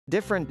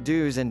Different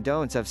do's and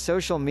don'ts of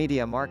social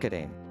media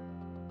marketing.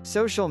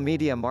 Social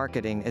media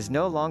marketing is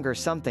no longer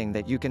something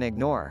that you can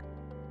ignore.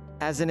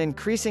 As an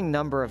increasing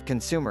number of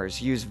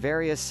consumers use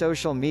various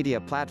social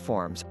media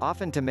platforms,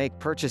 often to make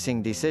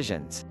purchasing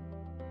decisions.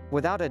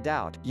 Without a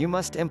doubt, you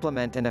must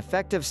implement an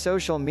effective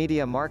social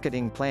media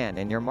marketing plan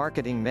in your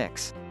marketing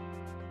mix.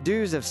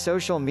 Do's of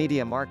social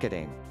media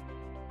marketing.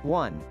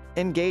 1.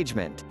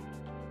 Engagement.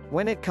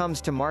 When it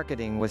comes to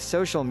marketing with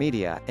social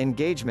media,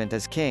 engagement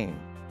is king.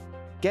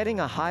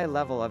 Getting a high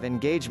level of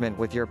engagement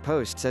with your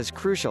posts is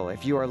crucial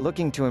if you are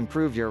looking to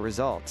improve your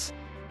results.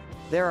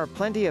 There are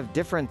plenty of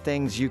different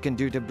things you can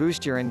do to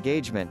boost your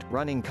engagement: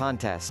 running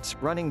contests,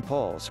 running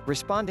polls,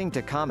 responding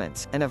to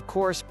comments, and of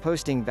course,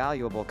 posting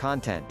valuable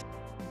content.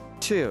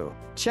 2.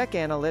 Check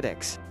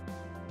analytics.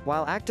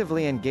 While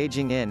actively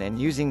engaging in and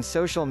using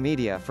social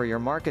media for your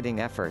marketing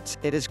efforts,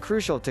 it is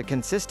crucial to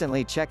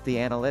consistently check the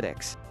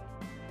analytics.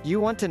 You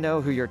want to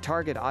know who your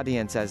target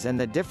audience is and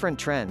the different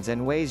trends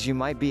and ways you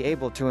might be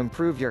able to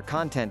improve your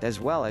content as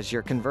well as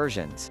your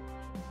conversions.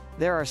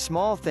 There are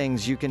small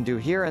things you can do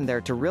here and there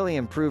to really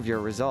improve your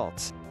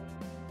results.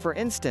 For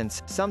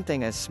instance,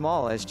 something as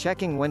small as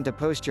checking when to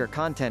post your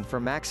content for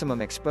maximum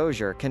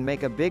exposure can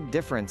make a big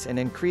difference in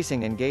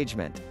increasing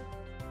engagement.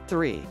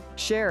 3.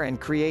 Share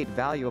and create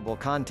valuable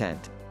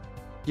content.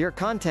 Your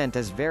content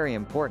is very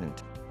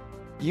important.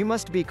 You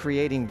must be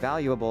creating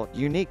valuable,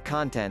 unique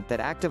content that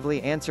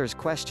actively answers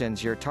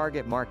questions your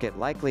target market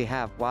likely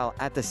have, while,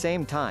 at the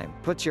same time,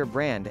 puts your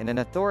brand in an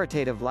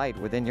authoritative light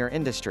within your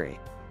industry.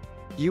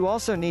 You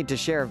also need to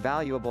share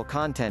valuable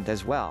content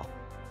as well.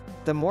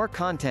 The more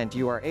content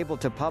you are able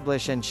to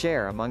publish and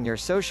share among your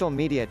social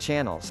media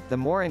channels, the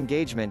more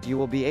engagement you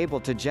will be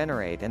able to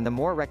generate and the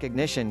more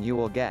recognition you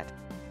will get.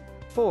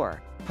 4.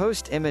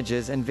 Post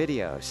images and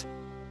videos.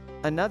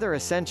 Another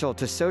essential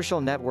to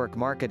social network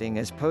marketing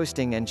is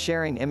posting and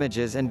sharing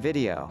images and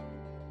video.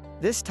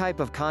 This type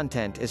of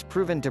content is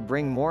proven to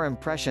bring more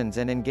impressions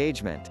and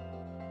engagement.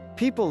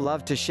 People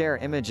love to share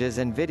images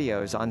and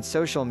videos on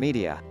social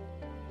media.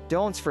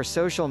 Don'ts for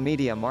social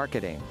media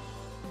marketing.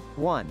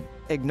 1.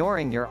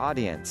 Ignoring your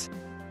audience.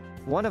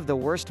 One of the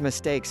worst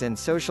mistakes in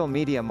social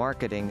media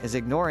marketing is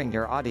ignoring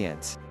your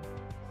audience.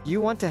 You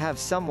want to have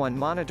someone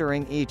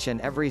monitoring each and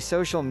every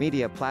social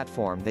media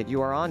platform that you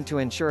are on to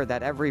ensure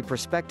that every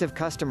prospective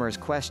customer's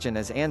question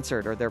is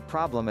answered or their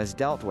problem is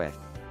dealt with.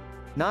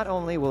 Not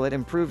only will it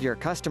improve your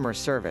customer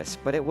service,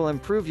 but it will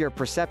improve your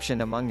perception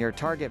among your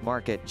target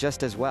market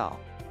just as well.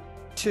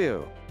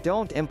 2.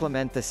 Don't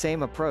implement the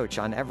same approach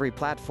on every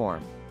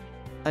platform.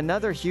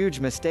 Another huge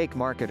mistake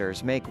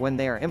marketers make when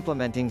they are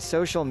implementing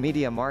social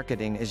media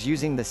marketing is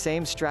using the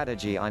same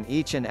strategy on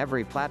each and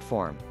every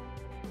platform.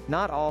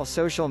 Not all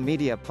social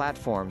media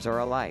platforms are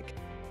alike.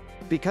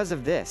 Because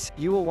of this,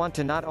 you will want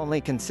to not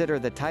only consider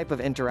the type of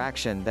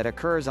interaction that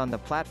occurs on the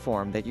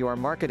platform that you are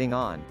marketing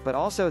on, but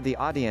also the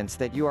audience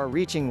that you are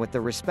reaching with the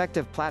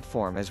respective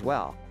platform as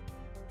well.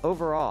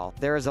 Overall,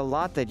 there is a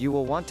lot that you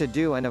will want to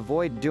do and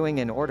avoid doing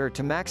in order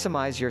to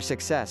maximize your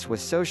success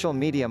with social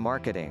media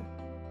marketing.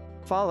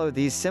 Follow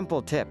these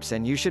simple tips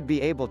and you should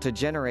be able to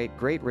generate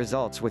great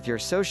results with your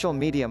social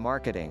media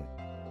marketing.